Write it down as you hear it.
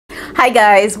Hi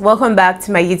guys, welcome back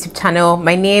to my YouTube channel.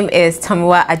 My name is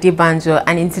Tomiwa Adebanjo,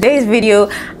 and in today's video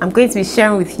I'm going to be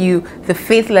sharing with you the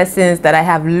faith lessons that I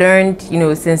have learned,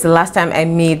 since the last time I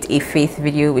made a faith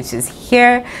video, which is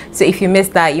here. So if you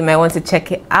missed that, you might want to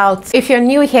check it out. If you're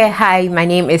new here, hi, my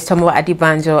name is Tomiwa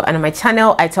Adebanjo, and on my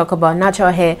channel I talk about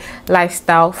natural hair,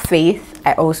 lifestyle, faith.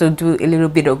 I also do a little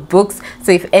bit of books.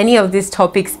 So if any of these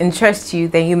topics interest you,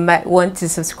 then you might want to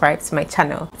subscribe to my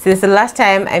channel. Since the last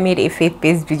time I made a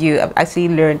faith-based video, I've actually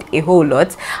learned a whole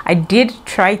lot. I did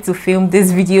try to film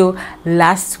this video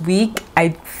last week. I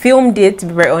filmed it, to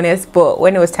be very honest, but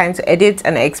when it was time to edit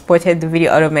and I exported the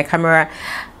video out of my camera,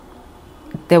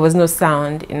 there was no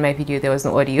sound in my video, there was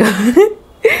no audio.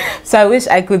 So I wish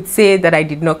I could say that I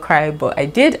did not cry, but I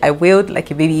did. I wailed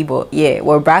like a baby. But yeah,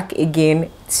 we're back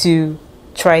again to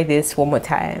try this one more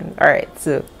time. All right,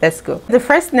 so let's go. The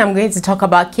first thing I'm going to talk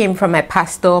about came from my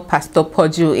pastor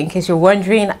Poju. In case you're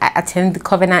wondering, I attend the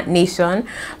Covenant Nation,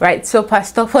 right? So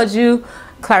Pastor Poju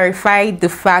clarified the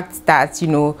fact that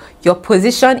your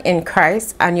position in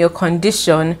Christ and your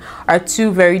condition are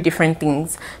two very different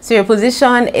things. So your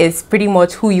position is pretty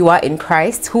much who you are in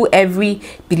Christ, who every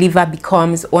believer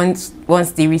becomes once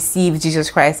they receive Jesus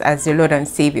Christ as their Lord and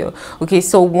Savior. Okay,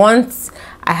 so once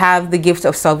I have the gift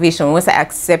of salvation, once I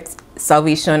accept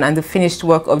salvation and the finished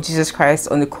work of Jesus Christ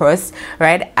on the cross,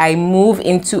 right, I move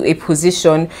into a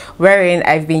position wherein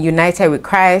I've been united with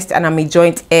Christ and I'm a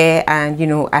joint heir, and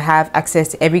I have access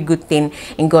to every good thing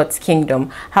in God's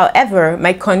kingdom. However,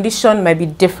 my condition might be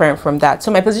different from that.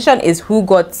 So my position is who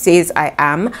God says I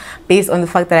am, based on the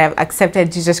fact that I have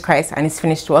accepted Jesus Christ and his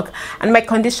finished work, and my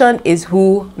condition is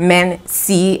who men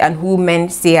see and who men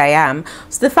say I am.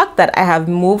 So the fact that I have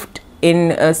moved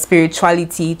in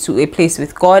spirituality to a place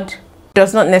with God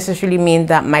does not necessarily mean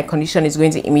that my condition is going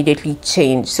to immediately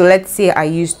change. So let's say I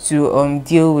used to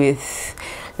deal with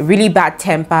really bad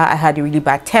temper. I had a really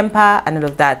bad temper and all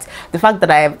of that. The fact that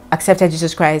I have accepted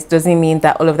Jesus Christ doesn't mean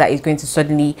that all of that is going to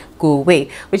suddenly go away,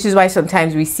 which is why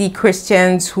sometimes we see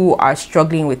Christians who are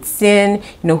struggling with sin,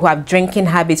 who have drinking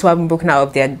habits, who haven't broken out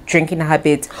of their drinking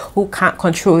habits, who can't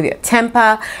control their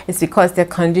temper. It's because their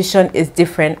condition is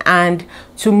different. And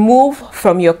to move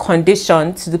from your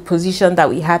condition to the position that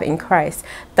we have in Christ,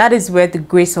 that is where the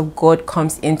grace of God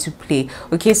comes into play.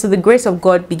 Okay, so the grace of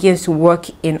God begins to work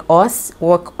in us,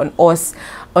 work on us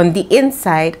on the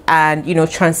inside, and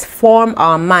transform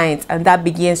our minds, and that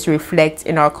begins to reflect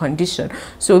in our condition.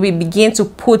 So we begin to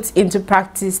put into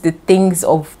practice the things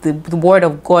of the word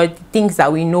of God, the things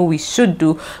that we know we should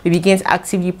do. We begin to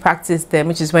actively practice them,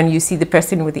 which is when you see the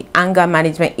person with the anger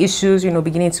management issues,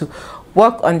 beginning to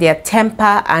work on their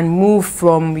temper and move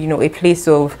from a place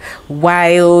of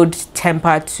wild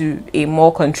temper to a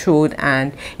more controlled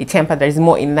and a temper that is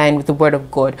more in line with the word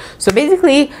of God. So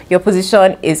basically your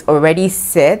position is already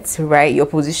set, right? Your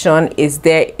position is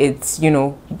there, it's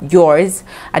yours,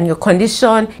 and your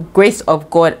condition, grace of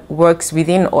God works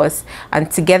within us, and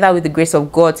together with the grace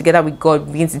of God, together with God,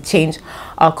 we begin to change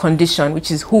our condition, which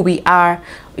is who we are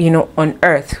on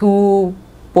earth,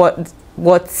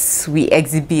 what we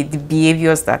exhibit, the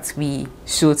behaviors that we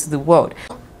show to the world.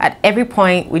 At every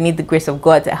point, we need the grace of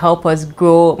God to help us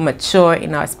grow, mature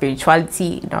in our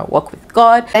spirituality, in our walk with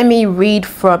God. Let me read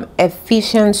from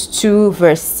Ephesians 2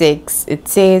 verse 6. It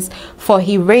says, "For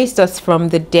he raised us from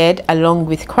the dead along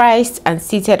with Christ and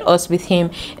seated us with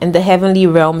him in the heavenly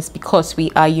realms, because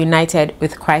we are united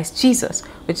with Christ Jesus,"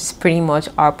 which is pretty much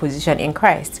our position in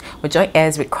Christ. We're joint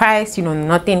heirs with Christ.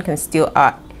 Nothing can steal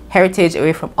our heritage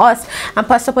away from us. And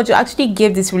Pastor Poju actually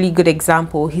gave this really good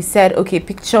example. He said, okay,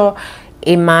 picture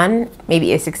a man,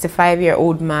 maybe a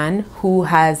 65-year-old man who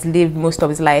has lived most of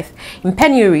his life in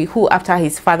penury, who after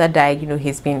his father died,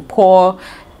 he's been poor,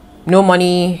 no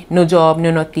money, no job,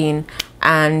 no nothing.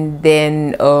 And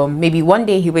then maybe one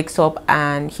day he wakes up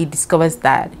and he discovers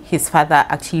that his father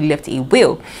actually left a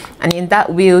will, and in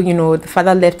that will, the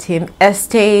father left him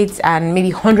estates and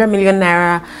maybe 100 million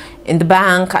naira in the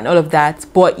bank and all of that.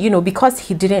 But because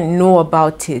he didn't know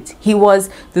about it, he was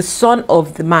the son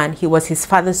of the man, he was his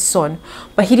father's son,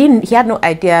 but he had no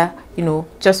idea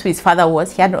just who his father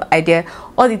was. He had no idea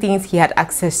all the things he had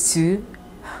access to.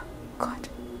 God,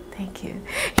 thank you.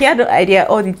 He had no idea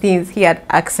all the things he had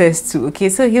access to. Okay,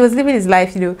 so he was living his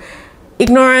life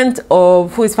ignorant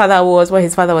of who his father was, what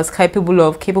his father was capable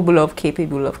of,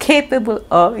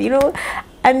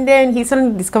 and then he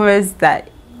suddenly discovers that,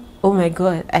 oh my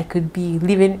God, I could be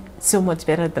living so much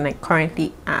better than I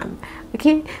currently am.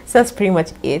 Okay, so that's pretty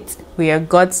much it. We are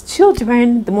God's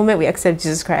children the moment we accept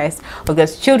Jesus Christ. We're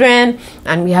God's children,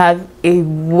 and we have a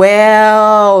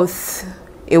wealth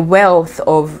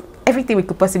of everything we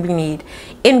could possibly need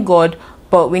in God,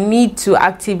 but we need to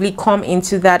actively come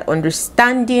into that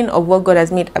understanding of what God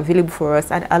has made available for us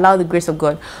and allow the grace of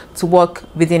God to work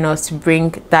within us to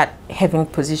bring that heaven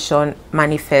position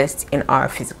manifest in our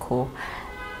physical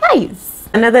lives.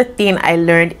 Another thing I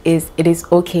learned is it is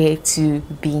okay to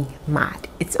be mad.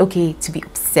 It's okay to be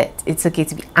upset. It's okay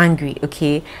to be angry,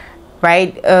 okay?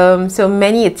 Right? So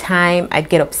many a time I'd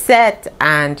get upset,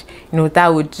 and that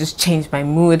would just change my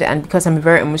mood, and because I'm a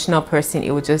very emotional person,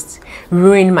 it would just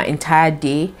ruin my entire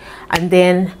day. And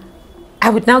then I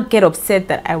would now get upset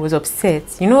that I was upset,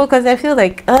 because I feel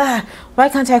like, why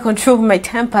can't I control my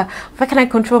temper? Why can't I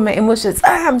control my emotions?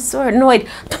 I'm so annoyed.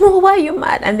 Tomo, why are you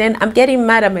mad? And then I'm getting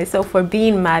mad at myself for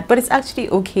being mad. But it's actually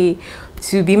okay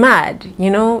to be mad.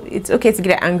 It's okay to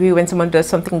get angry when someone does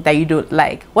something that you don't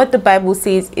like. What the Bible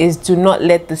says is, do not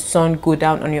let the sun go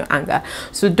down on your anger.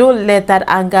 So don't let that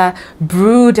anger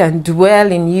brood and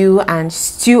dwell in you and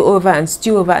stew over and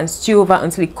stew over and stew over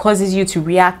until it causes you to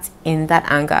react in that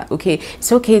anger. Okay,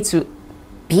 it's okay to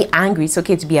be angry, it's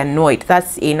okay to be annoyed.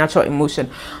 That's a natural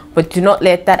emotion, but do not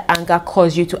let that anger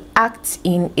cause you to act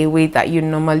in a way that you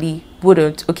normally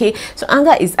wouldn't. Okay, so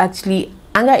anger is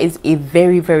a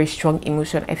very, very strong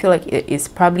emotion. I feel like it is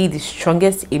probably the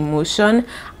strongest emotion,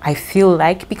 I feel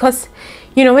like, because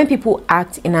when people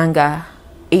act in anger,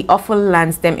 it often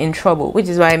lands them in trouble, which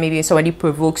is why maybe somebody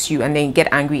provokes you and then you get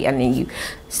angry and then you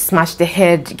smash the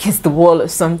head against the wall or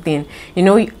something.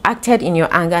 You acted in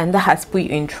your anger and that has put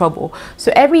you in trouble.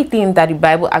 So everything that the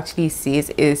Bible actually says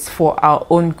is for our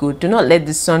own good. Do not let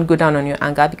the sun go down on your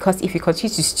anger, because if you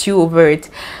continue to stew over it,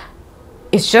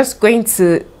 it's just going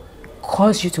to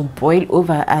cause you to boil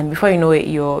over, and before you know it,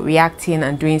 you're reacting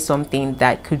and doing something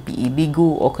that could be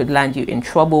illegal or could land you in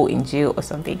trouble, in jail or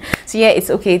something. So yeah, it's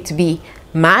okay to be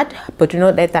mad, but do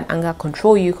not let that anger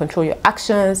control you, control your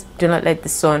actions. Do not let the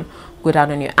sun go down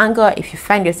on your anger. If you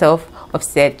find yourself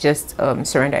upset, just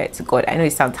surrender it to God. I know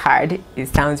it sounds hard, it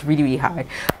sounds really, really hard,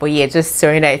 but yeah, just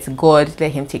surrender it to God,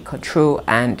 let him take control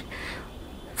and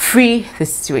free the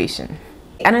situation.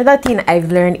 Another thing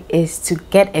I've learned is to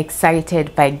get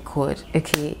excited by God.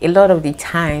 Okay, a lot of the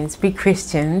times we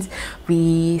Christians,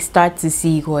 we start to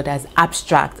see God as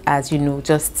abstract, as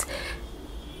just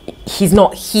he's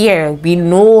not here. We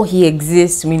know he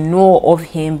exists, we know of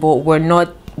him, but we're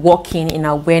not walking in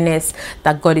awareness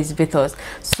that God is with us.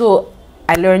 So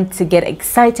I learned to get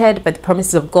excited by the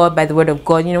promises of God, by the word of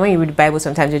God. When you read the Bible,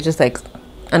 sometimes you're just like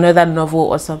another novel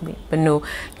or something, but no,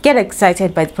 get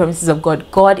excited by the promises of God.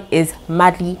 God is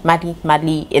madly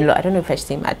in love. I don't know if I should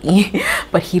say madly,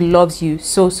 but he loves you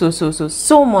so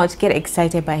much. Get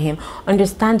excited by him.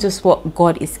 Understand just what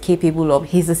God is capable of.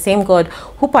 He's the same God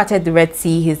who parted the Red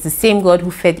Sea. He's the same God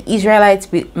who fed the Israelites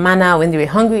with manna when they were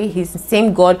hungry. He's the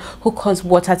same God who caused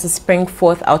water to spring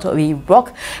forth out of a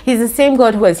rock. He's the same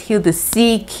God who has healed the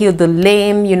sick, healed the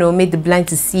lame, made the blind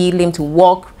to see, lame to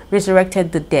walk,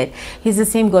 resurrected the dead. He's the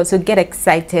same God. So get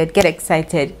excited,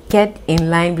 get in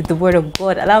line with the word of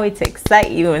God. Allow it to excite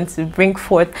you and to bring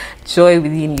forth joy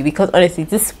within you, because honestly,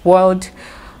 this world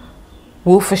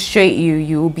will frustrate you.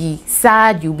 You will be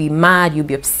sad, you'll be mad, you'll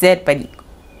be upset by the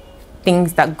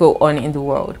things that go on in the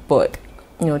world, but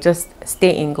just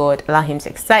stay in God. Allow him to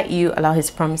excite you, allow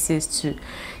his promises to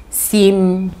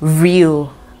seem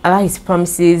real, allow his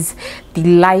promises, the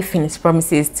life in his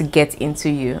promises, to get into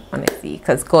you, honestly,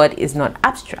 because God is not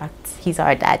abstract. He's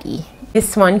our daddy.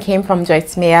 This one came from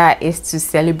Joyce Meyer, is to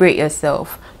celebrate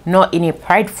yourself, not in a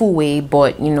prideful way,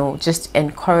 but just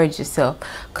encourage yourself.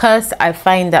 Because I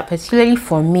find that, particularly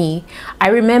for me, I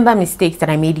remember mistakes that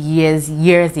I made years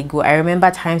ago. I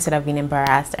remember times that I've been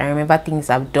embarrassed. I remember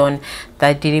things I've done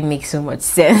that didn't make so much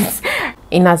sense.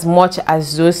 In as much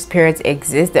as those periods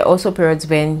exist, there are also periods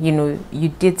when you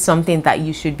did something that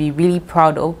you should be really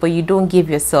proud of, but you don't give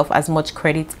yourself as much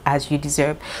credit as you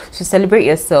deserve. So celebrate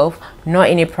yourself, not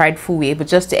in a prideful way, but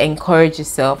just to encourage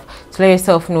yourself, to let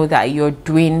yourself know that you're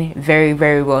doing very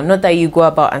well. Not that you go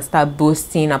about and start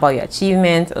boasting about your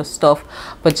achievements or stuff,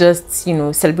 but just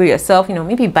celebrate yourself.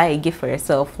 Maybe buy a gift for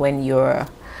yourself when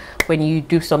you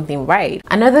do something right.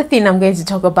 Another thing I'm going to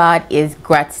talk about is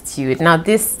gratitude. Now,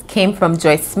 this came from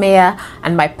Joyce Meyer,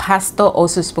 and my pastor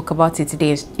also spoke about it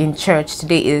today in church.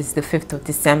 Today is the 5th of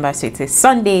December, so it's a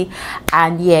Sunday,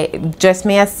 and yeah, Joyce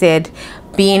Meyer said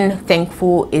being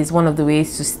thankful is one of the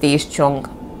ways to stay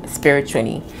strong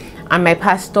spiritually. And my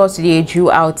pastor today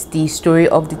drew out the story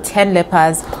of the 10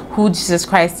 lepers who Jesus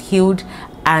Christ healed,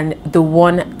 and the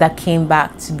one that came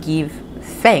back to give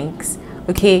thanks.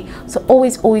 Okay, so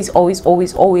always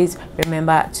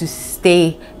remember to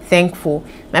stay thankful.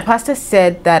 My pastor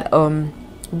said that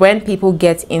when people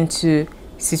get into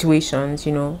situations,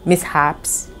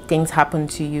 mishaps, things happen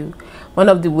to you, one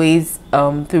of the ways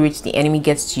through which the enemy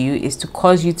gets to you is to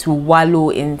cause you to wallow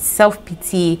in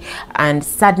self-pity and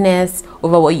sadness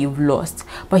over what you've lost.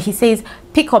 But he says,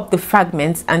 pick up the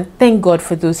fragments and thank God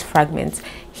for those fragments.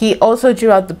 He also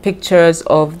drew out the pictures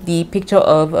of the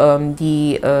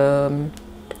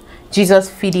Jesus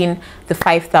feeding the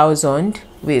 5,000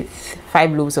 with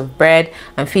 5 loaves of bread,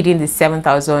 and feeding the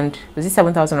 7,000, was it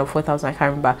 7,000 or 4,000, I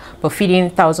can't remember, but feeding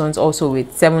thousands also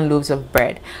with 7 loaves of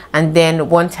bread. And then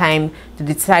one time the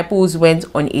disciples went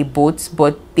on a boat,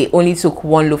 but they only took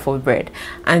 1 loaf of bread,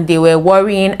 and they were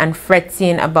worrying and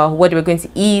fretting about what they were going to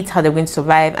eat, how they were going to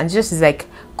survive. And Jesus is like,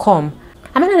 come,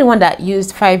 am I not the one that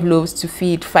used 5 loaves to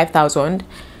feed 5,000?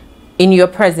 In your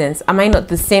presence, am I not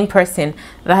the same person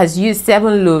that has used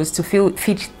 7 loaves to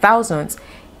feed thousands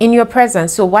in your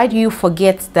presence? So why do you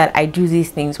forget that I do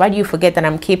these things? Why do you forget that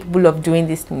I'm capable of doing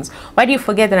these things? Why do you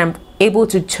forget that I'm able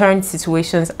to turn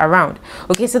situations around?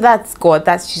 Okay, so that's God,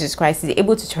 that's Jesus Christ. He's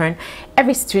able to turn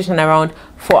every situation around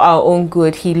for our own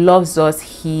good. He loves us.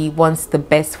 He wants the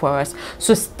best for us.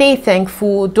 So stay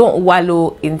thankful. Don't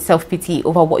wallow in self-pity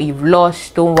over what you've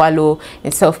lost. Don't wallow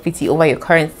in self-pity over your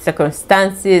current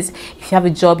circumstances. If you have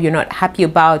a job you're not happy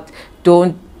about,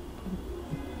 don't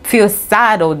feel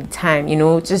sad all the time. You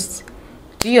know, just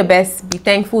do your best. Be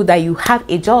thankful that you have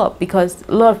a job, because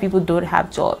a lot of people don't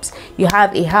have jobs. You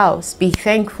have a house. Be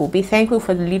thankful. Be thankful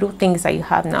for the little things that you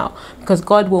have now, because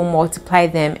God will multiply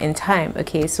them in time.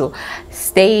 Okay, so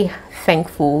stay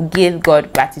thankful. Give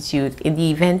God gratitude in the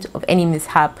event of any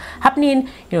mishap happening.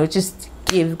 You know, just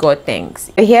give God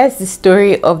thanks. Here's the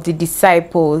story of the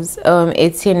disciples.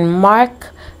 It's in Mark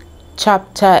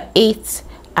chapter 8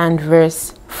 and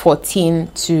verse 14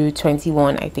 to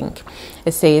 21, I think.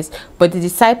 It says, but the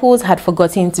disciples had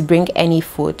forgotten to bring any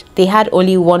food. They had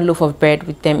only 1 loaf of bread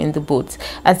with them in the boat.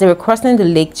 As they were crossing the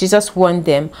lake, Jesus warned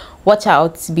them, watch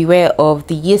out, beware of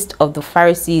the yeast of the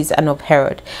Pharisees and of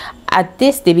Herod. At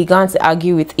this, they began to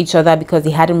argue with each other because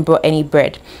they hadn't brought any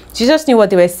bread. Jesus knew what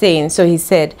they were saying, so he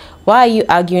said, why are you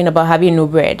arguing about having no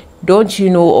bread? Don't you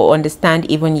know or understand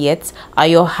even yet? Are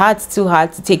your hearts too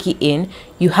hard to take it in?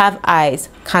 You have eyes,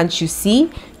 can't you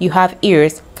see? You have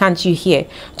ears, can't you hear?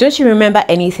 Don't you remember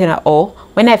anything at all?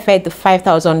 When I fed the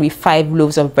 5,000 with 5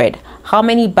 loaves of bread, how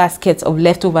many baskets of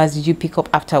leftovers did you pick up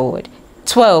afterward?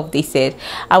 12, they said.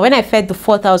 And when I fed the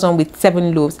 4,000 with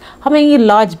 7 loaves, how many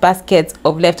large baskets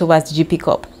of leftovers did you pick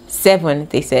up? 7,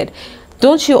 they said.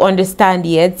 Don't you understand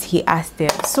yet? He asked them.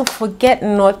 So forget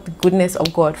not the goodness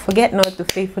of God. Forget not the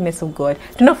faithfulness of God.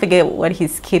 Do not forget what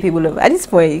he's capable of. At this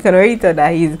point, you can already tell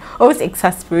that he's always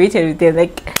exasperated with them.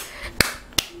 Like,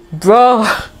 bro,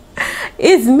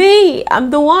 it's me.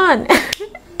 I'm the one.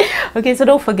 Okay, so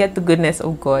don't forget the goodness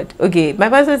of God. Okay, my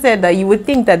pastor said that you would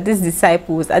think that these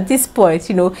disciples at this point,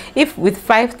 you know, if with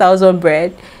 5,000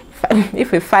 bread,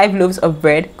 if with 5 loaves of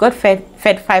bread, God fed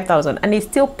 5,000, and they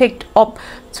still picked up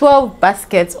 12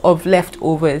 baskets of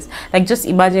leftovers. Like, just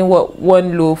imagine what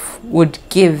 1 loaf would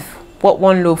give, what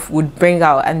 1 loaf would bring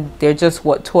out, and they're just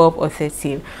what, 12 or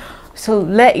 13. So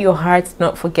let your heart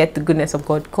not forget the goodness of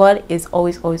God. God is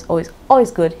always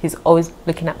good. He's always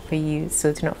looking out for you.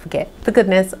 So do not forget the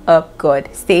goodness of God.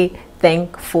 Stay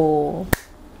thankful.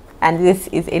 And this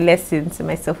is a lesson to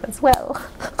myself as well.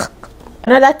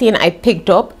 Another thing I picked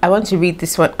up, I want to read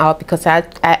this one out because I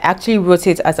actually wrote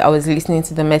it as I was listening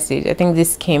to the message. I think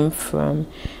this came from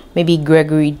maybe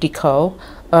Gregory Dickel.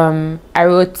 I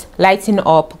wrote, lighten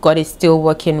up, God is still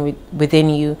working within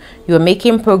you. You are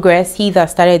making progress. He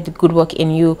that started the good work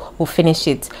in you will finish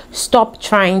it. Stop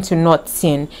trying to not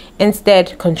sin.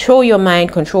 Instead, control your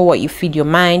mind, control what you feed your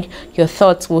mind. Your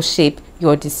thoughts will shape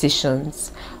your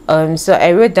decisions. So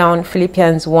I wrote down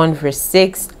Philippians 1 verse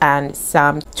 6 and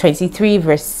Psalm 23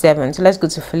 verse 7. So let's go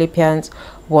to Philippians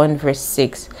 1 verse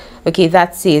 6. Okay,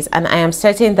 that says, and I am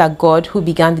certain that God, who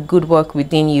began the good work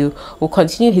within you, will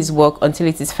continue his work until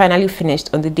it is finally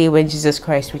finished on the day when Jesus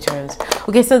Christ returns.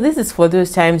 Okay, so this is for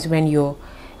those times when you're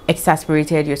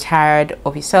exasperated, you're tired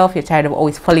of yourself, you're tired of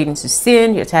always falling into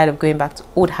sin, you're tired of going back to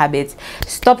old habits.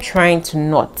 Stop trying to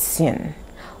not sin.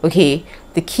 Okay,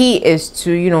 the key is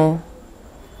to, you know,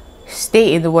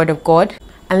 stay in the word of God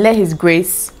and let his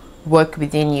grace work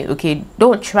within you. Okay,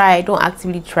 don't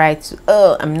actively try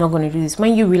to, I'm not going to do this.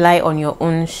 When you rely on your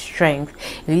own strength,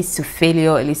 it leads to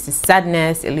failure, it leads to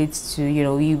sadness, it leads to, you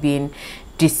know, you being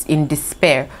in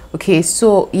despair. Okay,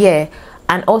 so yeah.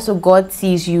 And also God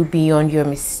sees you beyond your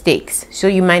mistakes. So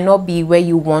you might not be where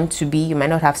you want to be. You might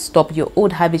not have stopped your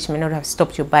old habits. You might not have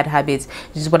stopped your bad habits.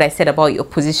 This is what I said about your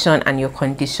position and your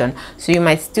condition. So you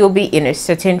might still be in a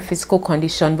certain physical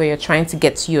condition where you're trying to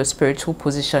get to your spiritual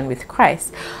position with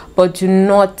Christ. But do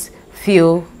not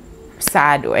feel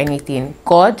sad or anything.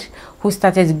 God who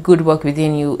started good work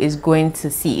within you is going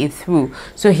to see it through.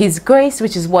 So his grace,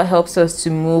 which is what helps us to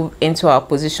move into our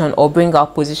position or bring our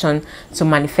position to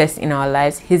manifest in our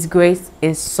lives, his grace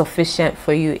is sufficient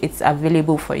for you. It's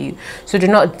available for you. So do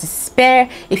not despair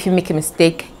if you make a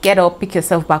mistake. Get up, pick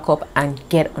yourself back up, and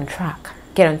get on track.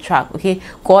 Get on track. Okay,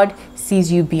 God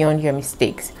sees you beyond your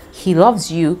mistakes. He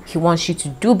loves you. He wants you to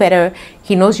do better.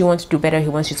 He knows you want to do better. He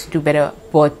wants you to do better.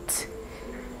 But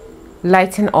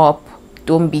lighten up.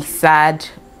 Don't be sad,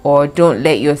 or don't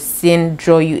let your sin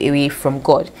draw you away from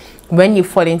God. When you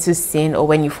fall into sin or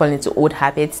when you fall into old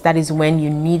habits, that is when you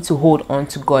need to hold on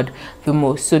to God the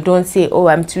most. So don't say, oh,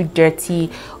 I'm too dirty,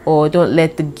 or don't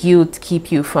let the guilt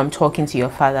keep you from talking to your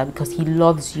Father, because he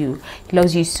loves you. He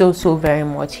loves you so very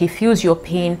much. He feels your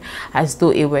pain as though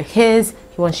it were his.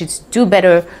 He wants you to do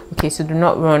better. Okay, so do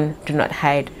not run, do not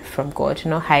hide from God. Do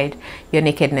not hide your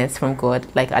nakedness from God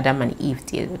like Adam and Eve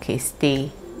did. Okay,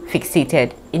 stay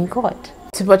fixated in God.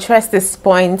 To buttress this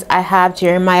point, I have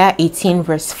Jeremiah 18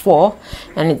 verse 4,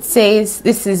 and it says,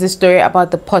 this is a story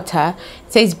about the potter.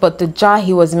 It says, but the jar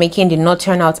he was making did not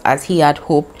turn out as he had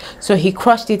hoped, so he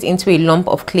crushed it into a lump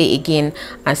of clay again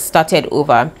and started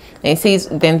over. And it says,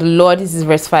 then the Lord, this is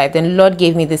verse 5, then the Lord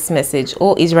gave me this message,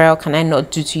 O Israel, can I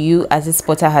not do to you as this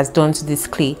potter has done to this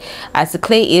clay? As the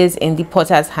clay is in the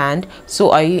potter's hand,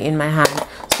 so are you in my hand.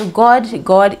 So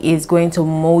God is going to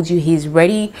mold you. He's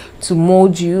ready to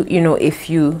mold you. You know, if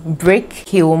you break,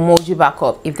 he will mold you back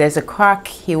up. If there's a crack,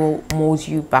 he will mold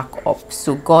you back up.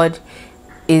 So God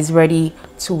is ready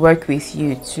to work with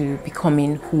you to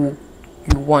becoming who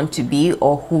you want to be,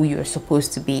 or who you're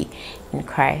supposed to be in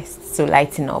Christ. So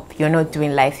lighten up. You're not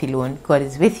doing life alone. God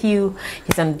is with you.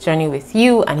 He's on the journey with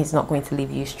you, and he's not going to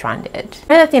leave you stranded.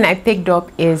 Another thing I picked up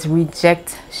is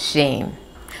reject shame.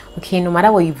 Okay, no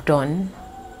matter what you've done,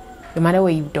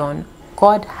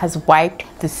 God has wiped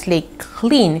the slate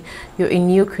clean. You're a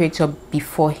new creature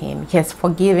before him. He has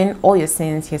forgiven all your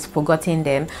sins. He has forgotten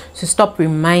them. So stop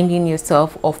reminding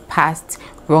yourself of past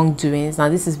wrongdoings. Now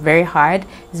this is very hard.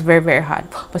 It's very hard.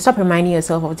 But stop reminding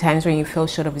yourself of times when you fell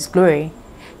short of his glory.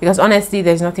 Because honestly,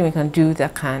 there's nothing we can do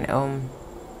that can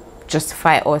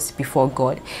justify us before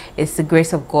God. It's the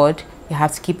grace of God. You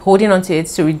have to keep holding on to it.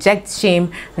 So reject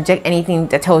shame, reject anything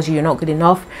that tells you you're not good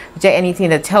enough, reject anything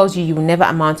that tells you you will never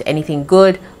amount to anything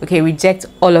good. Okay, reject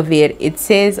all of it. It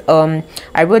says,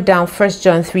 I wrote down 1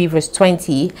 John 3 verse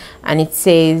 20, and it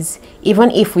says,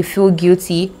 even if we feel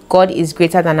guilty, God is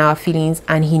greater than our feelings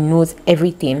and he knows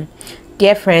everything.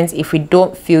 Dear friends, if we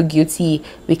don't feel guilty,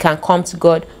 we can come to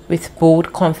God with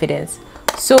bold confidence.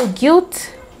 So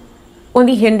guilt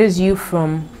only hinders you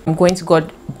from going to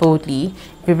God boldly,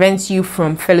 prevents you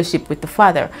from fellowship with the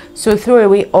Father. So throw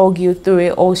away all guilt, throw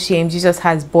away all shame. Jesus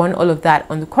has borne all of that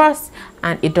on the cross,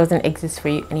 and it doesn't exist for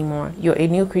you anymore. You're a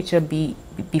new creature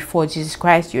before Jesus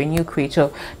Christ. You're a new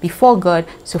creature before God.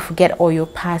 So forget all your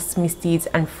past misdeeds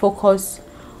and focus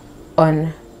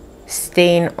on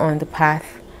staying on the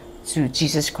path to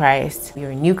Jesus Christ.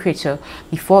 You're a new creature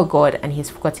before God, and he's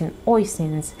forgotten all your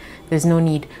sins. There's no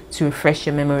need to refresh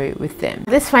your memory with them.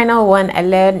 This final one I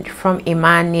learned from a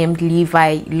man named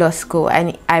Levi Lusko,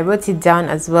 and I wrote it down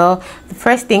as well. The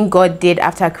first thing God did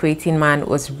after creating man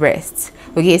was rest.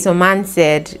 Okay, so man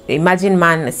said, imagine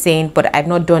man saying, but I've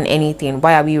not done anything,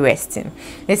 why are we resting?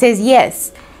 It says,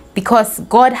 yes, because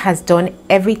God has done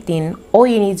everything. All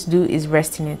you need to do is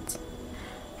rest in it.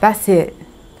 That's it.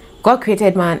 God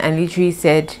created man and literally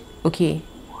said, okay,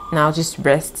 now just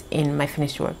rest in my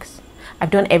finished works.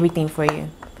 I've done everything for you.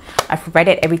 I've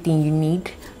provided everything you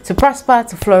need to prosper,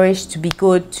 to flourish, to be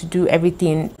good, to do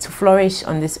everything, to flourish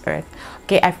on this earth.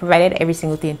 Okay, I've provided every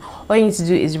single thing. All you need to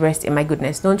do is rest in my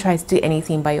goodness. Don't try to do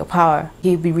anything by your power.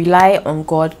 Okay, we rely on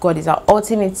God. God is our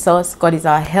ultimate source. God is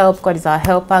our help. God is our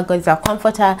helper. God is our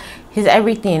comforter. He's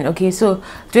everything. Okay, so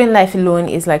doing life alone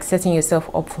is like setting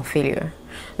yourself up for failure.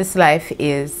 This life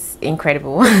is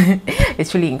incredible.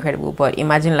 It's really incredible, but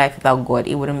imagine life without God.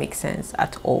 It wouldn't make sense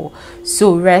at all.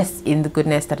 So rest in the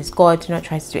goodness that is God. Do not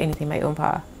try to do anything by your own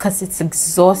power, because it's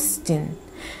exhausting.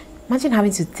 Imagine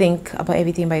having to think about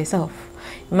everything by yourself.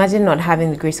 Imagine not having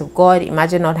the grace of God.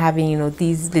 Imagine not having, you know,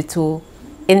 these little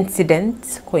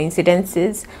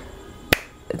coincidences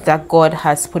that God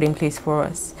has put in place for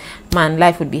us. Man,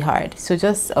 life would be hard. So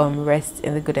just rest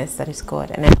in the goodness that is God.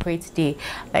 And I pray today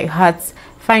that your hearts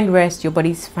find rest, your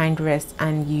bodies find rest,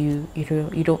 and you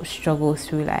don't struggle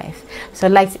through life. So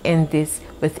I'd like to end this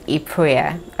with a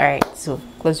prayer. All right, so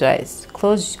close your eyes.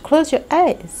 Close your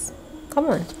eyes. Come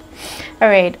on. All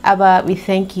right, Abba, we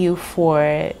thank you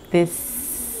for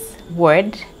this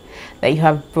word that you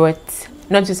have brought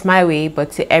not just my way,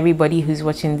 but to everybody who's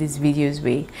watching these videos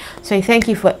way. So I thank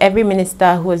you for every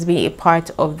minister who has been a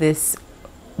part of this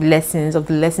lessons, of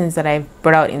the lessons that I've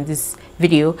brought out in this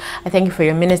video. I thank you for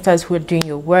your ministers who are doing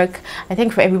your work. I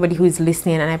thank you for everybody who is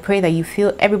listening, and I pray that you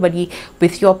fill everybody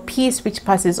with your peace which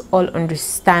passes all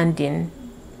understanding.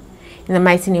 In the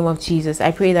mighty name of Jesus,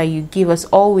 I pray that you give us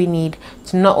all we need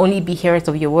to not only be hearers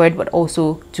of your word, but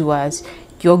also doers.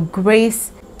 Your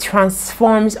grace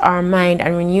transforms our mind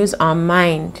and renews our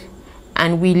mind,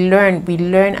 and we learn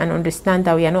and understand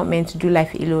that we are not meant to do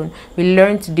life alone. We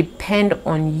learn to depend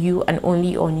on you and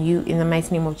only on you. In the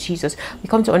mighty name of Jesus, we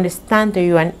come to understand that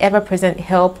you are an ever-present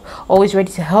help, always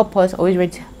ready to help us, always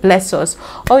ready to bless us,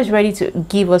 always ready to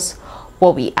give us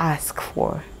what we ask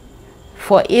for.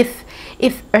 For if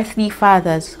earthly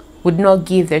fathers would not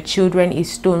give their children a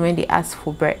stone when they ask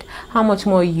for bread, how much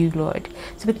more you, Lord?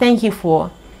 So we thank you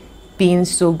for being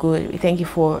so good. We thank you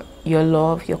for your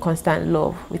love, your constant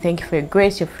love. We thank you for your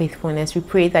grace, your faithfulness. We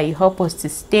pray that you help us to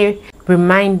stay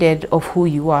reminded of who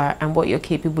you are and what you're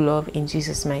capable of, in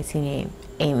Jesus' mighty name.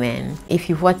 Amen. If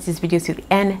you've watched this video to the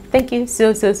end, thank you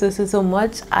so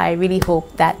much. I really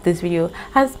hope that this video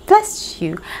has blessed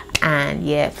you. And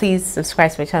yeah, please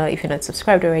subscribe to my channel if you're not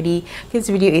subscribed already. Give this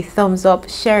video a thumbs up,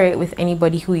 share it with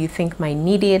anybody who you think might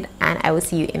need it, and I will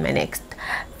see you in my next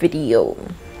video.